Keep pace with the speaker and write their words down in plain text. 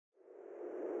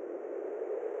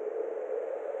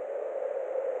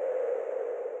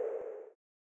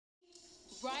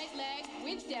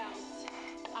With downs.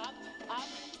 Up, up,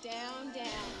 down,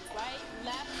 down. Right,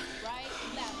 left,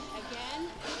 left. Again,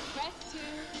 press 2,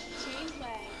 change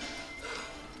legs.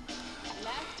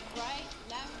 Left, right.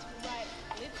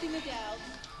 Lifting the delts.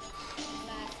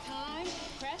 Last time,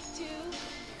 press 2,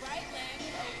 right leg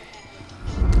overhead.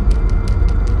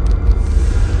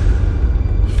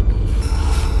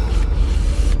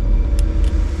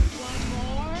 One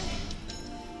more.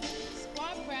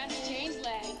 Squat press, change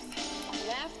legs.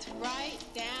 Left, right,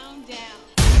 down, down.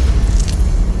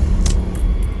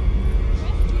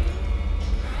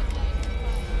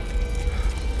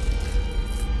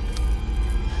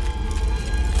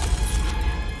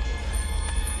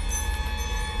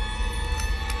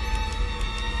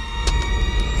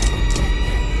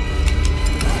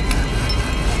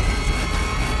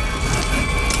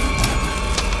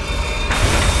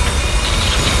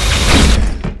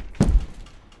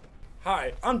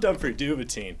 Hi, I'm Dumfrey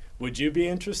Duvatine. Would you be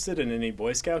interested in any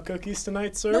Boy Scout cookies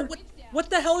tonight, sir? No, what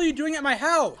the hell are you doing at my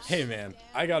house? Hey man,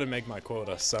 I gotta make my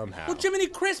quota somehow. Well, Jiminy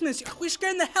Christmas, you're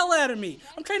scaring the hell out of me.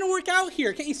 I'm trying to work out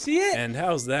here. Can't you see it? And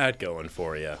how's that going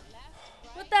for you?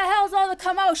 What the hell's all the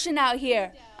commotion out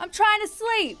here? I'm trying to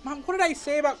sleep. Mom, what did I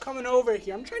say about coming over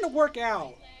here? I'm trying to work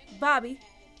out. Bobby,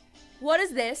 what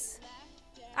is this?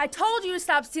 I told you to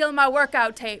stop stealing my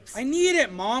workout tapes. I need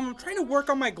it, Mom. I'm trying to work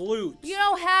on my glutes. You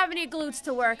don't have any glutes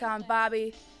to work on,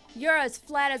 Bobby. You're as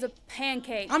flat as a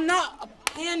pancake. I'm not a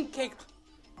pancake.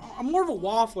 I'm more of a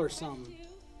waffle or something.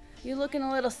 You're looking a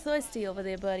little thirsty over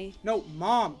there, buddy. No,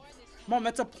 Mom. Mom,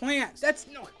 that's a plant. That's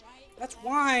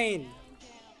wine.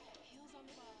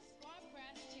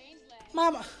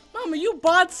 Mama, you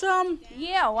bought some?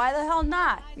 Yeah, why the hell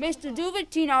not? Mr.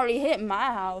 Duvatine already hit my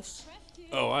house.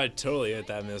 Oh, I'd totally hit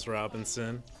that, Miss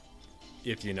Robinson.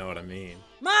 If you know what I mean.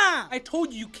 Ma! I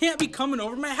told you can't be coming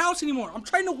over to my house anymore. I'm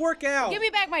trying to work out. Give me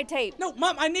back my tape. No,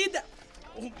 Mom, I need that.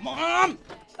 Oh, Mom!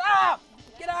 Stop!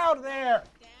 Get out of there.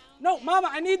 No, Mama,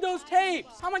 I need those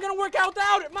tapes. How am I going to work out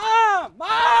without it? Mom!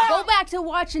 Mom! Go back to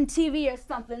watching TV or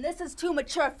something. This is too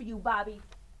mature for you, Bobby.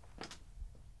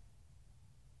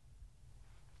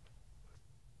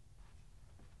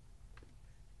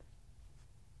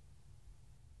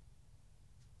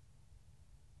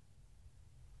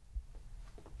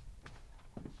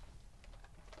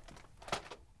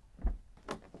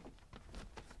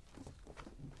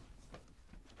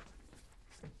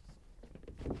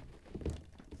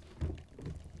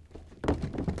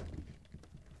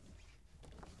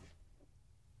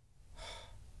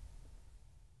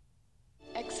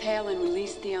 Exhale and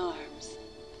release the arms.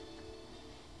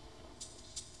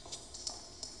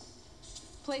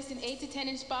 Place an 8 to 10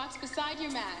 inch box beside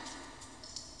your mat.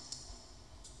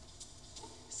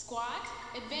 Squat.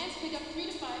 Advance, pick up 3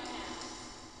 to 5 pounds.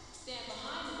 Stand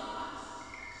behind the box.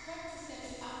 Practice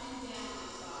stepping up and down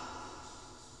the box.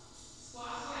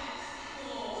 Squat.